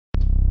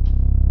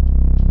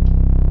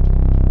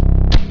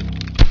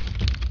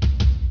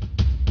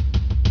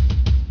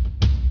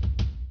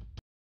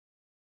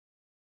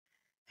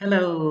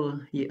Hello,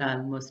 you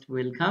are most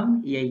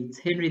welcome. Yeah, it's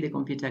Henry the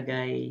computer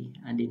guy,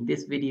 and in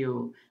this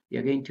video, we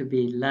are going to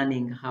be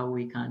learning how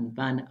we can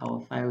burn our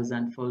files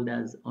and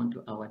folders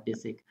onto our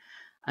disk.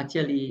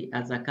 Actually,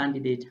 as a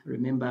candidate,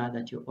 remember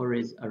that you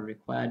always are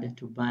required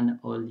to burn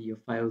all your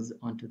files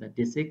onto the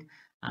disk.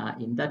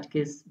 In that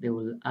case, they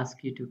will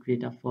ask you to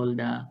create a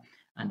folder,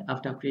 and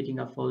after creating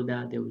a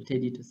folder, they will tell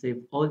you to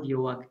save all your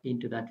work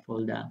into that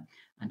folder.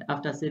 And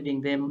after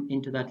saving them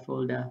into that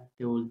folder,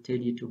 they will tell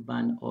you to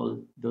burn all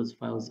those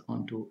files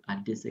onto a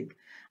disk,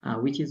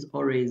 which is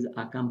always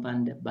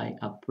accompanied by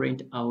a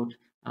printout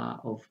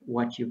of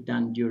what you've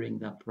done during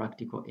the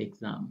practical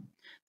exam.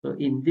 So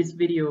in this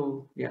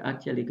video, we are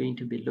actually going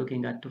to be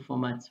looking at two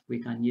formats we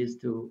can use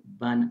to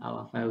burn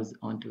our files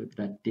onto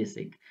the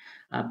disk.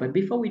 But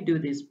before we do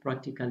this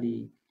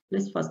practically,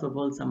 let's first of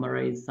all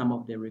summarize some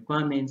of the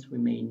requirements we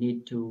may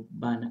need to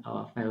burn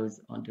our files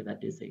onto the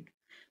disk.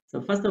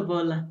 So first of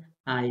all,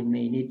 I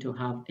may need to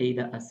have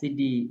either a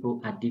CD or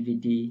a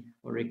DVD.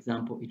 For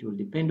example, it will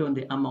depend on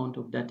the amount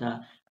of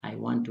data I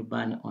want to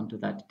burn onto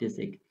that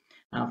disk.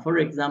 For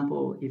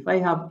example, if I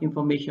have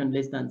information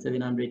less than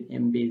 700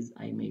 MBs,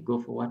 I may go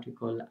for what we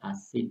call a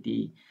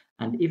CD.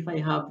 And if I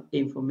have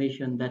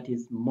information that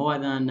is more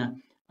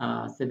than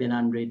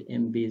 700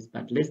 MBs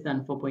but less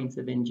than 4.7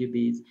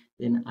 GBs,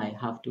 then I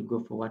have to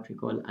go for what we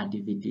call a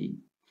DVD.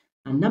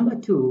 And number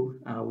two,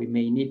 we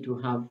may need to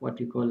have what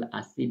we call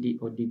a CD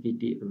or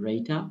DVD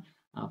writer.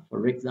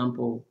 For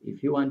example,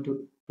 if you want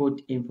to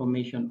put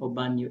information or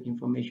burn your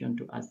information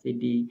to a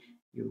CD,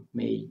 you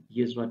may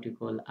use what we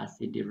call a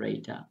CD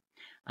writer.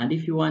 And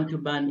if you want to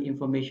burn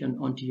information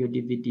onto your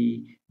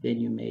DVD, then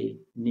you may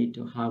need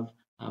to have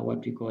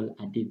what we call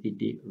a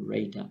DVD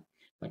writer.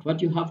 But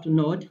what you have to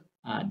note,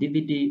 a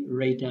DVD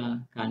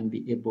writer can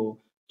be able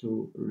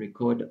to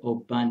record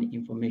or burn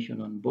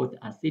information on both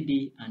a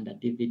CD and a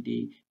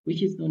DVD,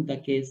 which is not the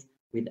case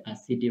with a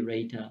CD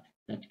writer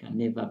that can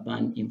never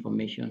burn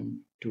information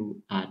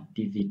to a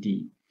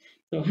DVD.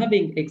 So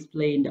having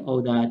explained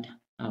all that,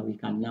 we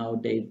can now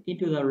dive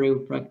into the real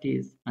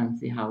practice and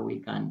see how we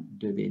can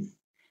do this.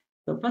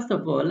 So first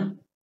of all,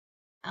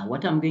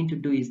 what I'm going to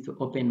do is to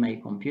open my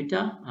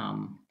computer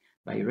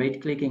by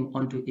right-clicking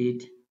onto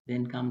it,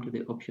 then come to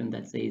the option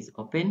that says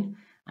open.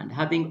 And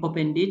having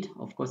opened it,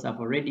 of course, I've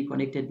already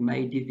connected my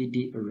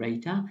DVD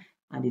writer,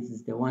 and this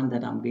is the one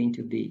that I'm going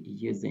to be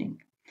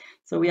using.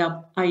 So we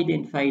have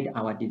identified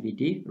our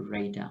DVD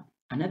writer.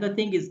 Another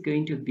thing is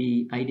going to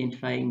be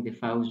identifying the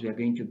files we are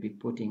going to be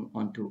putting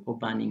onto or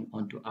burning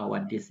onto our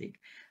disk.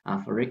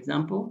 For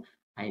example,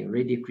 I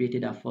already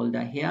created a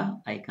folder here.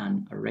 I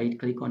can right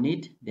click on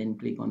it, then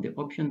click on the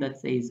option that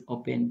says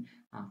open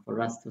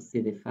for us to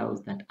see the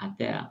files that are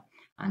there.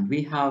 And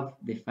we have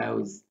the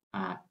files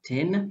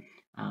 10.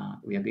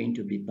 We are going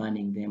to be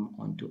burning them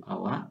onto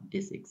our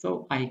disk.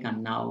 So I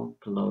can now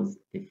close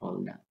the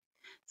folder.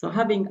 So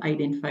having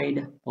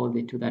identified all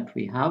the two that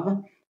we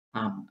have,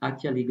 I'm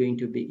actually going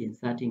to be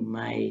inserting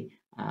my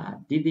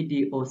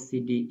DVD or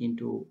CD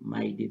into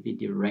my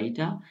DVD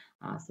writer.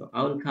 So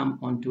I'll come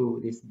onto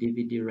this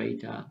DVD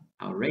writer.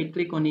 I'll right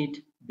click on it,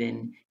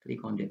 then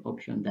click on the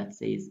option that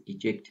says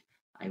eject.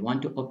 I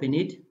want to open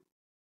it.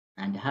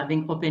 And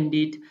having opened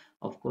it,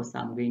 of course,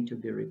 I'm going to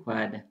be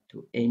required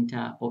to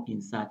enter or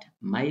insert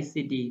my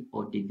CD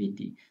or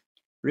DVD.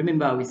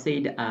 Remember, we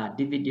said a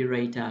DVD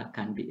writer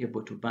can be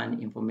able to burn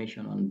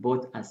information on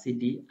both a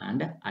CD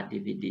and a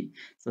DVD.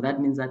 So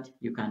that means that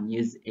you can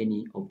use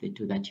any of the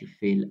two that you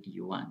feel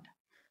you want.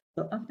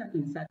 So after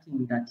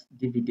inserting that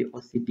DVD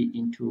or CD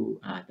into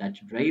that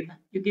drive,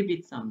 you give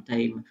it some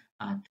time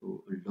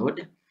to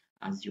load.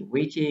 As you're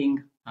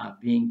waiting,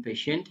 being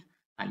patient,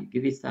 you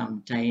give it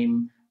some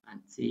time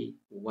and see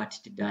what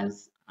it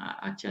does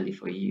actually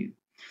for you.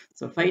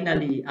 So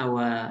finally,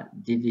 our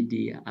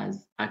DVD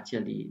has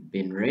actually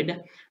been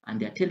read, and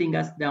they're telling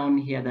us down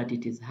here that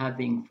it is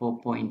having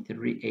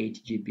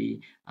 4.38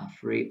 GB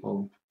free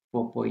of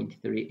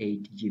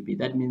 4.38 GB.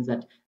 That means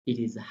that it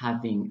is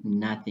having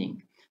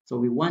nothing. So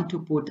we want to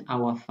put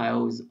our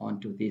files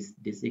onto this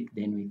disk,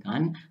 then we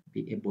can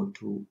be able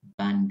to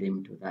burn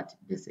them to that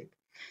disk.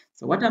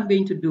 So what I'm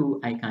going to do,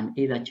 I can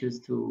either choose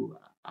to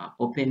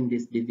open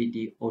this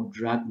DVD or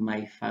drag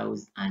my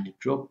files and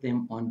drop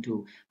them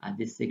onto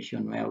this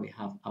section where we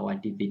have our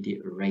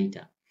DVD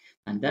writer.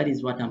 And that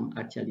is what I'm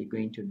actually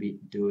going to be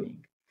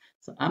doing.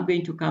 So I'm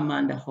going to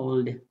command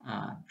hold,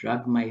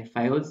 drag my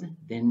files,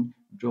 then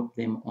drop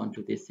them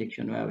onto this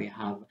section where we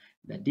have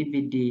the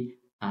DVD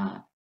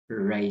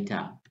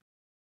writer.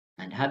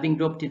 And having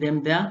dropped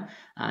them there,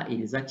 it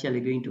is actually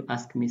going to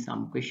ask me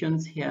some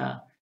questions here.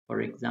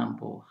 For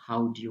example,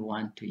 how do you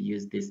want to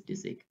use this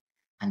disk?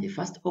 And the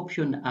first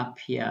option up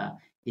here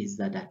is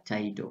the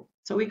title.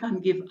 So we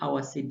can give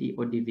our CD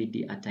or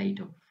DVD a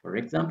title. For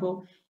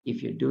example,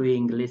 if you're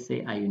doing, let's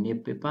say, a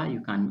UNEB paper, you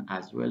can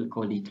as well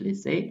call it,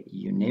 let's say,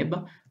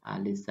 UNEB.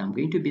 Let's say I'm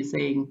going to be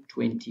saying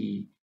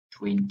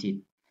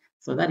 2020.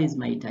 So that is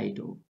my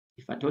title.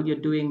 If at all you're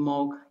doing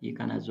mock, you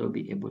can as well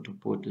be able to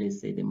put,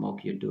 let's say, the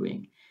mock you're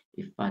doing.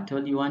 If at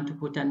all you want to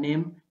put a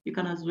name, you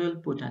can as well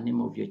put a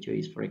name of your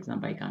choice. For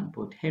example, I can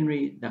put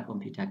Henry the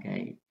Computer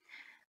Guy.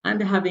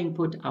 And having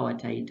put our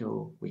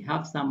title, we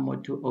have some more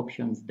two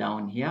options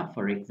down here,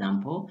 for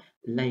example,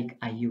 like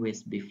a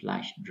USB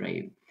flash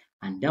drive.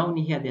 And down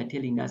here, they're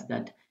telling us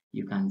that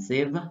you can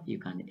save, you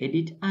can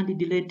edit, and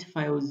delete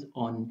files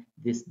on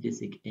this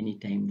disk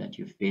anytime that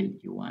you feel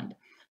you want.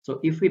 So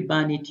if we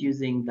burn it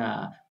using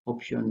the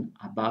option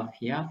above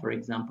here, for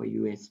example,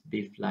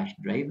 USB flash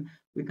drive,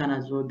 we can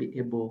as well be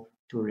able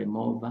to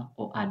remove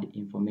or add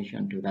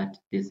information to that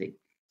disk.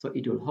 So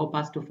it will help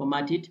us to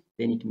format it,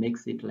 then it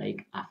makes it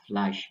like a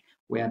flash,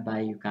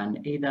 whereby you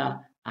can either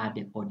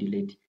add or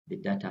delete the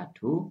data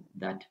to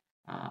that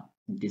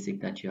disk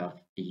that you have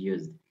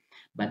used.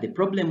 But the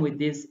problem with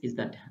this is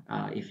that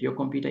if your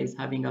computer is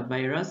having a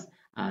virus,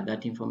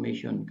 that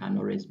information can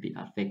always be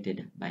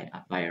affected by a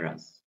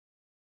virus.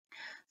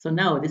 So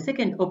now the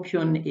second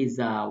option is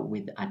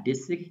with a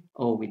disk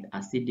or with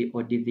a CD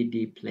or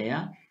DVD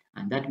player.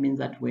 And that means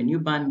that when you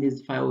burn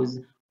these files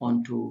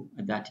onto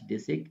that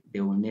disk, they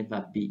will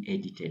never be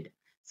edited.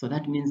 So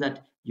that means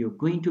that you're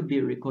going to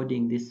be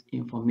recording this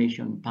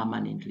information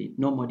permanently.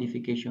 No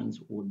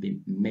modifications will be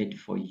made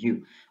for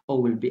you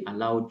or will be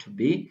allowed to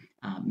be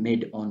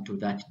made onto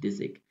that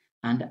disk.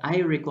 And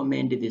I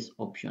recommend this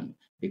option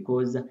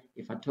because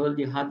if at all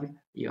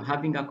you're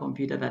having a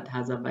computer that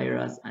has a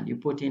virus and you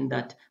put in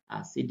that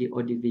CD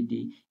or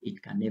DVD,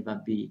 it can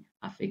never be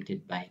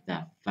affected by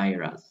the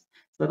virus.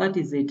 So that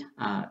is it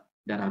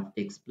that I've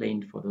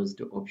explained for those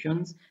two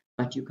options,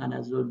 but you can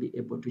as well be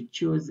able to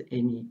choose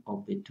any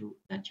of the two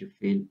that you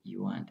feel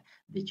you want.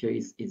 The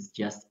choice is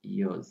just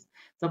yours.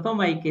 So for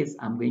my case,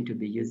 I'm going to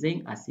be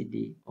using a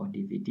CD or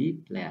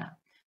DVD player.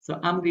 So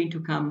I'm going to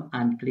come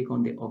and click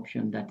on the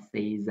option that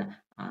says,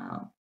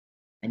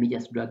 let me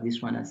just drag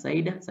this one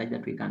aside so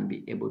that we can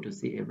be able to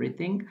see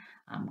everything.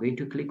 I'm going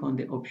to click on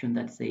the option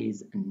that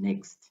says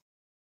next.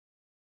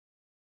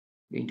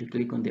 I'm going to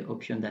click on the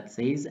option that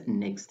says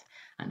next.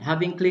 And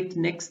having clicked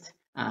next,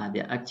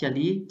 they're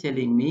actually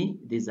telling me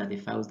these are the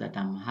files that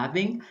I'm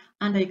having,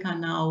 and I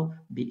can now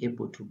be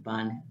able to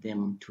burn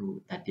them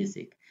to the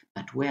disk.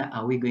 But where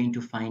are we going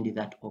to find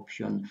that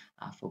option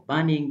for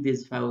burning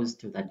these files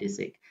to the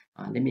disk?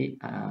 Let me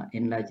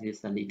enlarge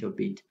this a little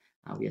bit.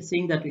 We are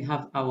seeing that we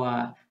have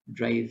our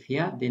drive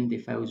here, then the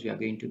files we are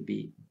going to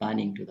be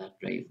burning to that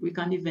drive. We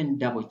can even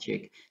double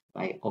check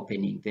by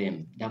opening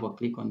them. Double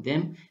click on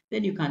them,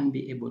 then you can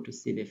be able to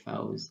see the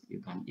files. You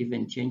can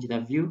even change the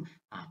view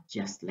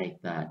just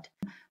like that.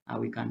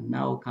 We can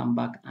now come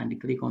back and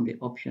click on the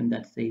option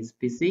that says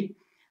PC,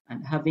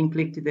 and having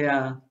clicked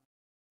there,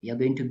 we are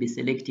going to be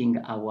selecting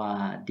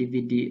our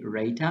DVD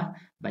writer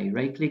by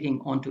right-clicking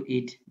onto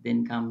it,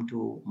 then come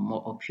to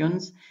more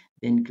options,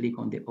 then click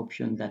on the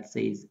option that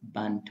says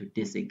burn to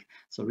disk.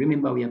 So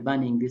remember, we are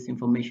burning this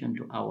information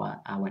to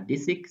our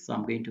disk, so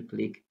I'm going to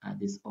click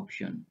this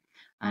option.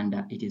 And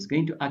it is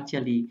going to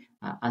actually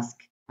ask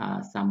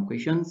some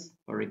questions.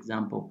 For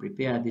example,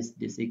 prepare this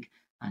disk.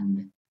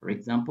 And for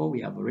example,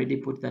 we have already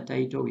put the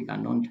title. We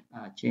cannot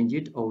change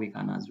it, or we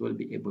can as well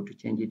be able to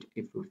change it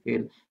if we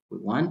feel we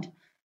want.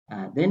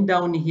 Then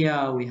down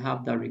here we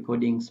have the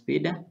recording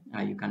speed.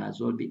 You can as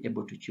well be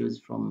able to choose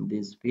from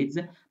these speeds,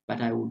 but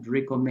I would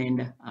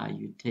recommend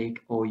you take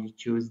or you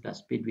choose the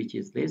speed which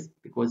is less,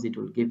 because it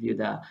will give you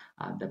the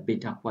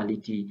better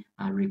quality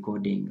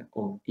recording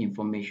of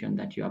information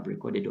that you have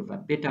recorded of a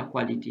better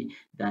quality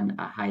than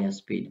a higher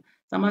speed.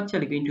 So I'm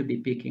actually going to be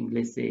picking,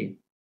 let's say,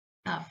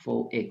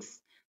 4x.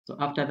 So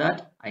after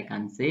that, I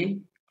can say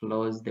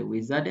close the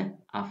wizard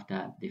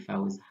after the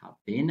files have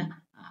been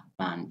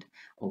banned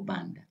or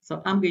banned.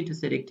 So I'm going to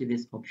select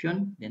this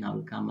option, then I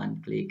will come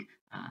and click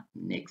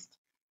next.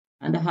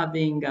 And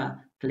having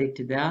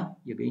clicked there,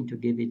 you're going to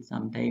give it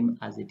some time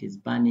as it is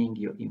banning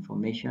your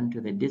information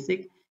to the disk.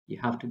 You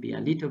have to be a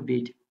little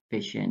bit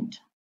patient.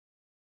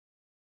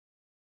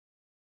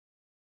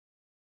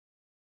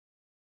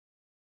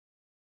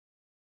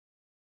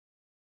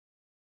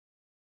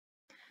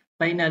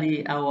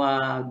 Finally,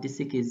 our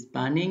disk is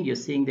burning. You're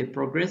seeing the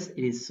progress.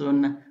 It is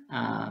soon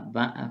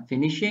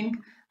finishing,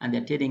 and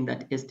they're telling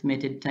that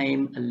estimated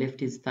time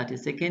left is 30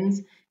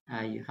 seconds.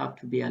 You have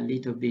to be a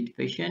little bit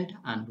patient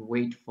and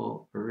wait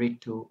for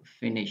it to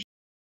finish.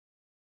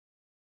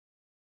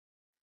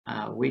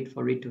 Wait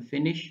for it to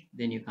finish,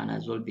 then you can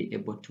as well be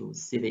able to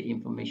see the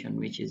information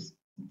which is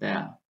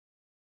there.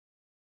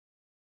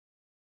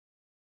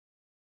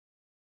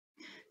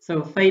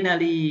 So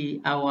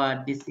finally,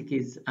 our disk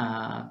is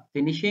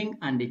finishing,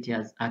 and it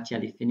has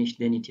actually finished.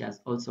 Then it has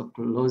also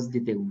closed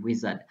the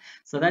wizard.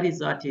 So that is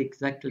what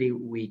exactly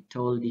we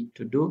told it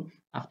to do.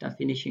 After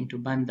finishing to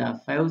burn the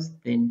files,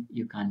 then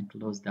you can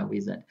close the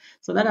wizard.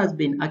 So that has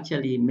been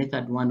actually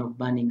method one of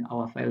burning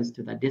our files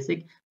to the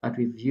disk, but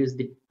we've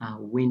used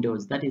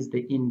Windows. That is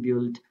the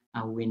inbuilt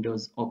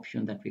Windows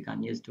option that we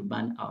can use to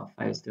burn our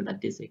files to the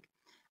disk.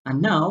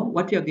 And now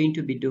what we are going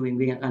to be doing,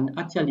 we can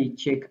actually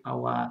check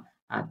our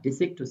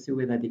disk to see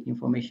whether the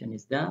information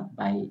is there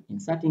by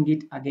inserting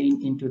it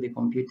again into the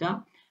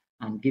computer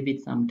and give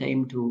it some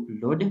time to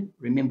load.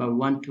 Remember, we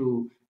want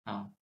to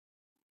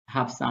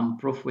have some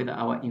proof whether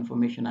our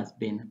information has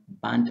been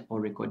banned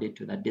or recorded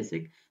to the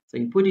disk. So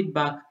you put it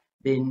back,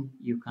 then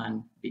you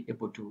can be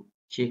able to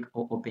check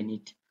or open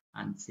it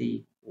and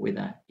see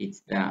whether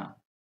it's there.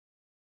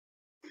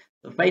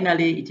 So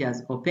finally, it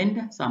has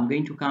opened. So I'm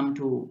going to come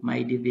to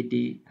my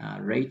DVD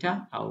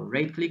writer. I'll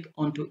right click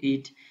onto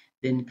it,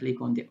 then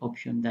click on the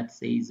option that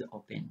says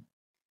open.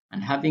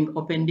 And having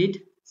opened it,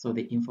 so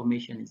the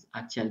information is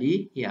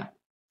actually here.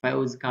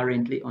 Files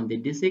currently on the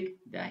disk,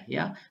 they're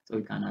here. So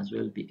we can as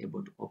well be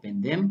able to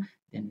open them,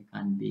 then we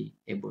can be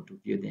able to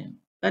view them.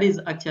 That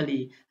is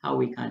actually how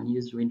we can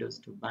use Windows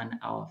to burn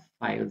our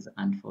files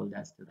and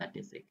folders to the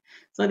disk.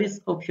 So this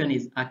option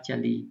is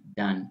actually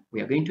done.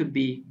 We are going to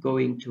be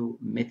going to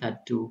method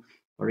 2,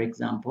 for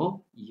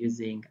example,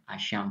 using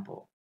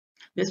Ashampoo.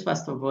 Let's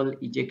first of all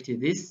eject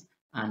this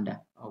and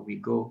we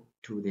go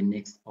to the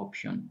next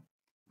option.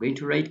 I'm going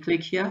to right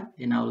click here,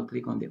 then I will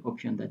click on the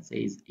option that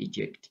says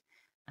eject.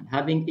 And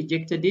having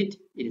ejected it,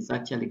 it is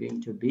actually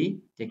going to be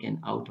taken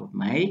out of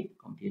my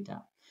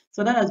computer.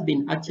 So that has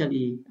been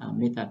actually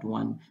method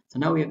 1. So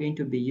now we are going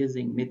to be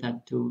using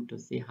method 2 to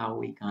see how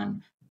we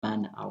can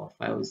burn our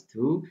files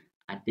to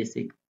a disk.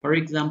 For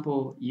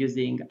example,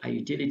 using a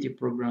utility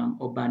program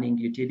or burning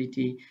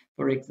utility,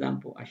 for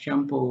example,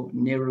 Ashampoo,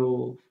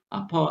 Nero,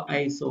 Power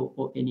ISO,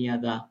 or any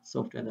other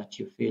software that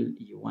you feel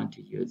you want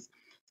to use.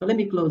 So let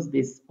me close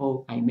this,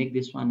 or I make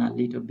this one a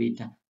little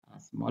bit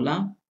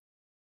smaller.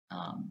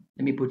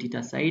 Let me put it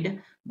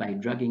aside by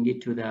dragging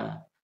it to the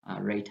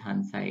right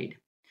hand side.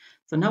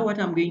 So now what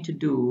I'm going to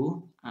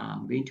do,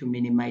 I'm going to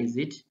minimize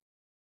it.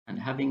 And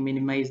having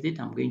minimized it,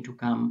 I'm going to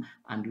come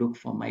and look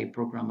for my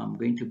program I'm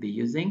going to be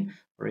using.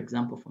 For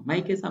example, for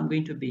my case, I'm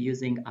going to be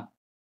using a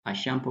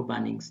Ashampoo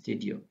Burning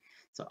Studio.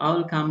 So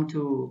I'll come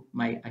to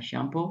my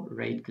Ashampoo,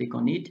 right click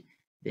on it,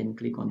 then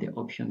click on the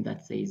option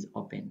that says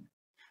open.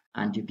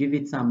 And you give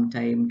it some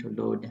time to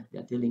load.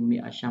 They're telling me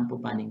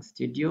Ashampoo Burning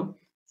Studio.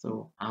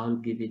 So I'll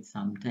give it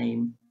some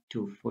time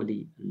to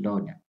fully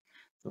load.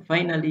 So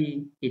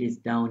finally, it is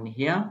down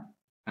here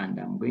and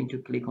I'm going to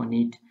click on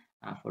it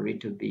for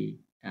it to be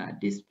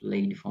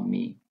displayed for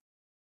me.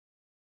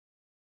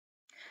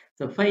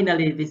 So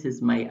finally, this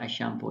is my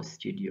Ashampoo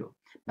Studio.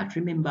 But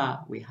remember,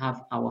 we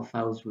have our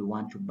files we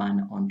want to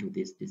burn onto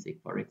this disk.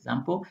 For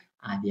example,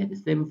 they are the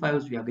same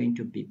files we are going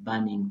to be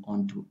burning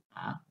onto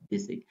a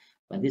disk.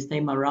 But this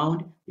time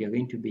around, we are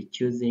going to be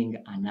choosing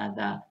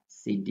another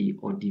CD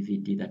or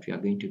DVD that we are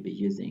going to be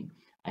using.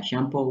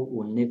 Ashampoo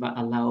will never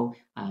allow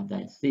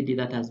the CD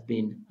that has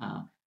been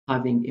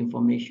having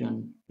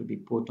information to be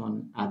put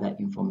on other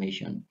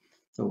information.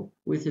 So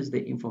this is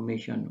the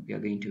information we are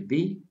going to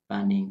be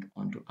burning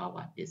onto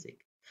our disk.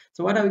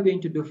 So what are we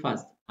going to do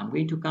first? I'm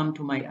going to come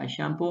to my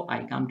Ashampoo.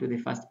 I come to the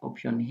first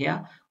option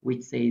here,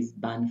 which says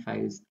burn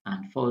files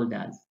and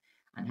folders.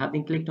 And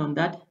having clicked on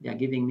that, they are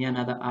giving me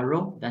another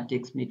arrow that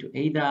takes me to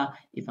either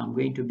if I'm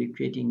going to be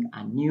creating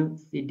a new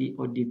CD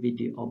or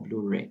DVD or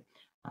Blu-ray.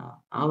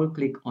 I will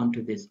click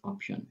onto this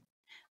option.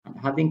 And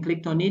having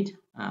clicked on it,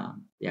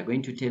 they are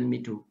going to tell me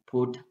to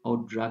put or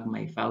drag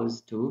my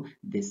files to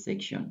this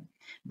section.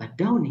 But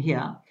down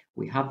here,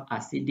 we have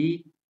a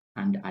CD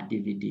and a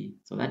DVD.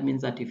 So that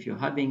means that if you're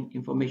having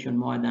information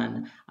more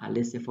than,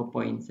 let's say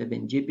 4.7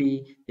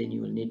 GB, then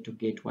you will need to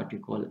get what we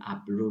call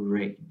a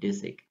Blu-ray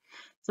disc.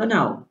 So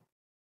now,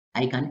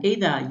 I can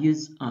either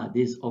use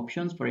these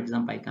options. For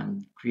example, I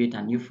can create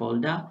a new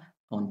folder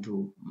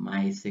onto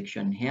my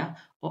section here,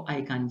 or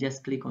I can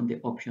just click on the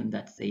option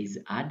that says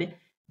add.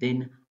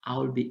 Then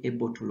I'll be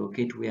able to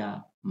locate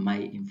where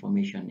my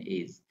information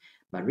is.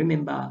 But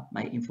remember,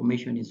 my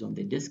information is on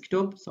the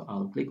desktop, so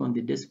I'll click on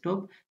the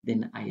desktop,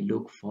 then I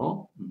look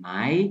for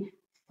my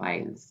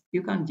files.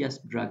 You can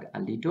just drag a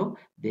little,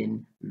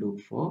 then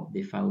look for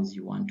the files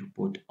you want to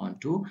put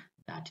onto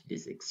that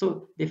disk.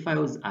 So the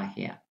files are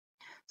here.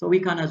 So we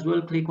can as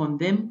well click on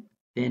them,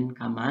 then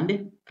come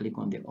and click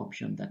on the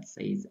option that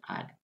says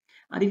add.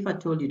 And if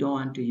at all you don't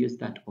want to use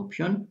that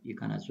option, you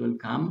can as well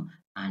come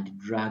and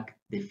drag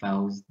the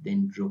files,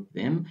 then drop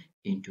them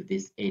into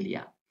this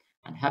area.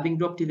 And having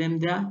dropped them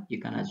there,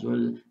 you can as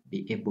well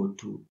be able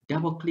to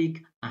double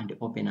click and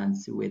open and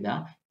see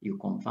whether you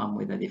confirm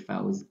whether the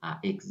files are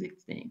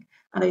existing.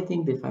 And I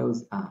think the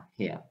files are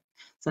here.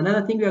 So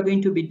another thing we are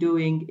going to be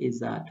doing is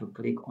to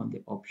click on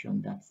the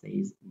option that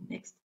says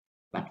next.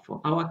 But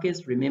for our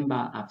case,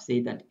 remember I've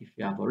said that if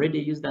you have already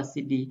used a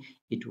CD,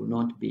 it will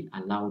not be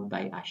allowed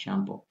by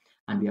Ashampoo.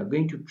 And we are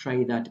going to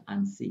try that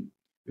and see.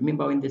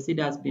 Remember, when the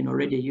CD has been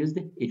already used,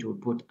 it will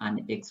put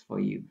an X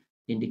for you,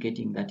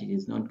 indicating that it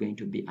is not going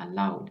to be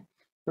allowed.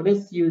 So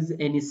let's use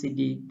any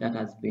CD that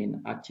has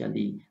been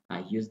actually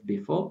used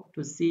before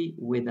to see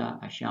whether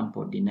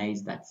Ashampoo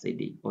denies that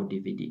CD or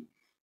DVD.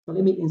 So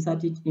let me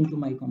insert it into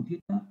my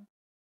computer.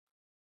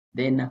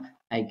 Then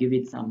I give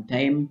it some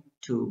time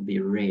to be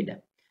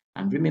read.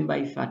 And remember,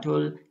 if at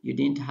all you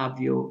didn't have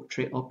your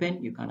tray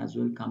open, you can as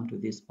well come to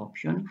this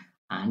option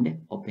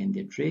and open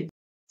the tray.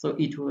 So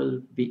it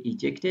will be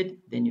ejected.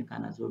 Then you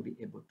can as well be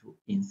able to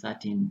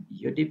insert in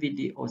your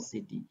DVD or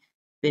CD.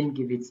 Then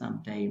give it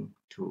some time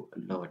to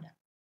load.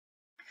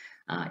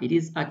 It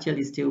is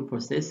actually still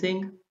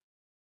processing.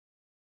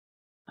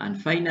 And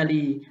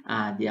finally,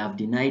 they have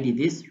denied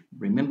this.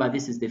 Remember,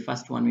 this is the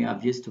first one we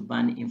have used to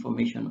ban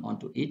information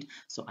onto it.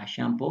 So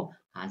Ashampoo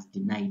has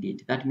denied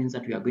it. That means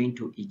that we are going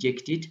to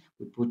eject it.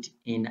 We put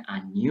in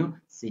a new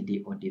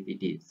CD or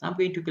DVD. So I'm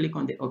going to click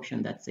on the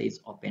option that says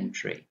Open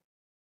Tray.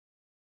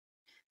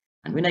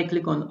 And when I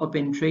click on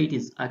Open Tray, it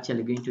is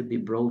actually going to be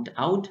brought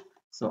out.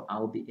 So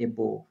I'll be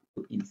able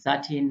to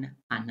insert in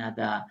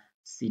another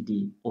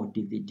CD or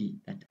DVD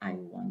that I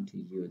want to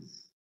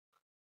use.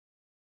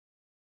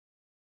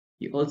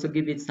 You also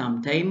give it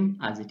some time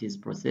as it is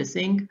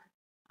processing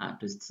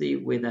to see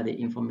whether the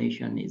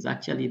information is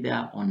actually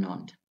there or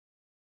not.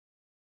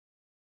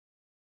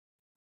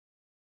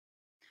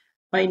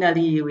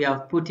 Finally, we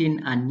have put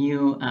in a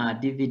new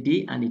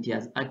DVD and it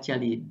has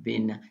actually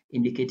been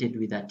indicated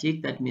with a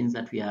tick. That means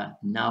that we are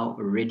now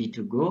ready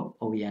to go,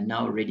 or we are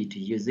now ready to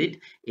use it.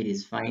 It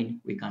is fine.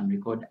 We can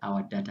record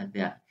our data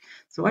there.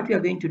 So what we are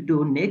going to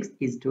do next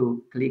is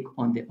to click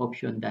on the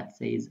option that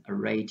says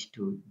Write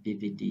to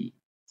DVD.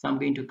 So I'm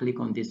going to click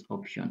on this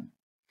option.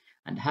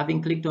 And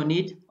having clicked on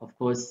it, of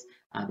course,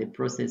 the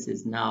process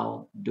is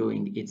now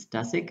doing its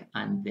task,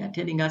 and they are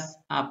telling us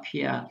up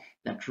here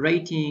that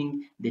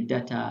writing the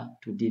data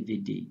to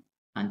DVD,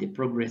 and the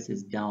progress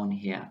is down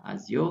here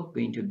as you're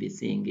going to be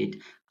seeing it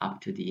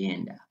up to the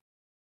end.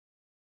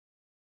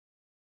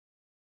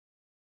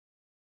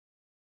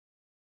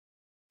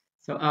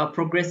 So our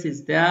progress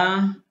is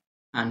there,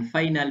 and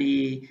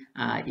finally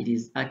it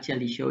is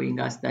actually showing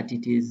us that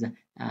it is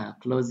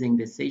closing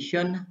the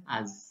session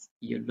as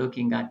you're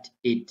looking at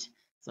it.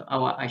 So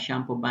our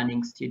Ashampoo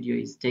Burning Studio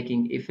is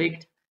taking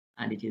effect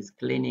and it is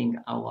cleaning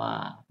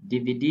our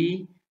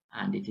DVD,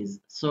 and it is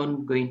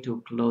soon going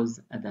to close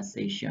the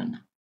session.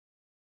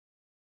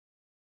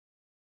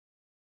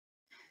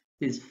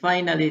 It is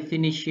finally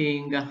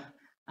finishing.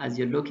 As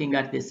you're looking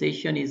at the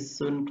session is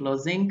soon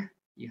closing.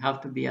 You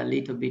have to be a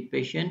little bit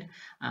patient,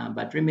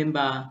 but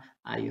remember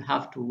you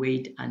have to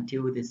wait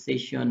until the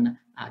session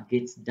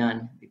gets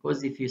done,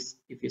 because if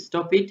you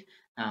stop it,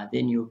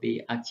 then you'll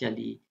be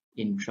actually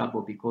in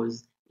trouble,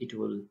 because it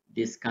will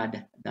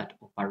discard that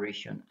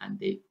operation and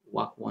the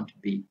work won't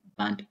be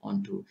burnt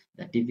onto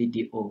the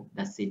DVD or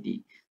the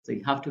CD. So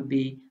you have to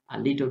be a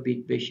little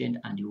bit patient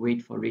and you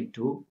wait for it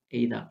to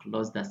either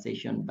close the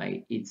session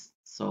by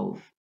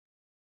itself.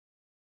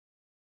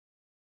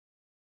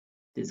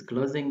 It is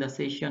closing the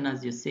session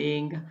as you're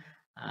seeing.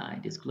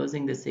 It is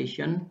closing the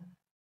session.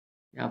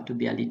 You have to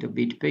be a little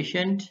bit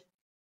patient.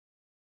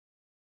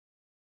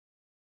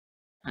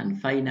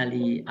 And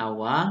finally,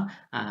 our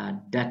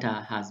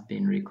data has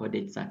been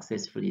recorded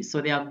successfully.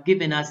 So they have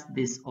given us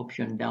this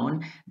option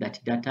down that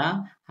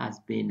data has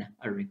been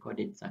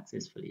recorded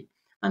successfully.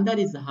 And that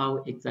is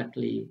how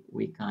exactly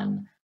we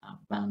can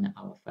burn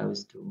our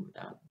files to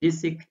the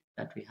disk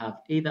that we have,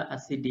 either a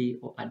CD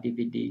or a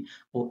DVD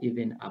or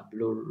even a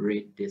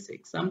Blu-ray disc.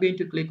 So I'm going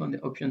to click on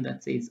the option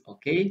that says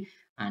OK.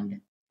 And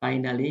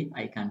finally,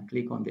 I can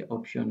click on the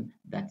option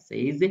that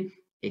says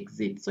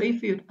exit. So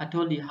if you at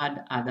all you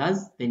had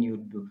others, then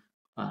you'd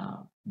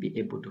be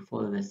able to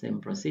follow the same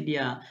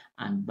procedure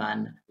and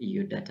burn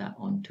your data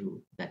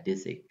onto the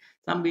disk.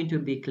 So I'm going to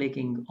be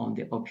clicking on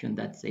the option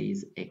that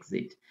says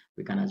exit.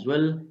 We can as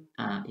well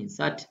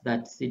insert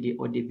that CD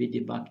or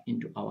DVD back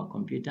into our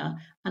computer,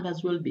 and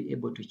as well be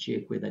able to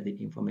check whether the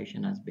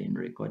information has been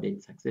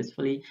recorded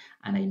successfully,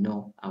 and I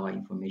know our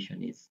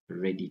information is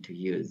ready to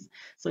use.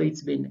 So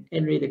it's been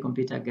Henry the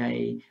Computer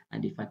Guy,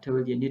 and if at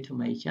all you're new to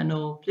my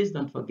channel, please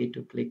don't forget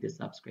to click the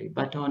subscribe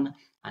button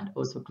and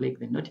also click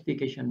the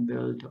notification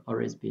bell to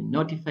always be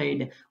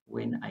notified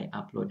when I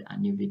upload a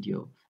new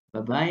video.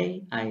 Bye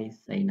bye, I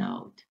sign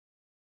out.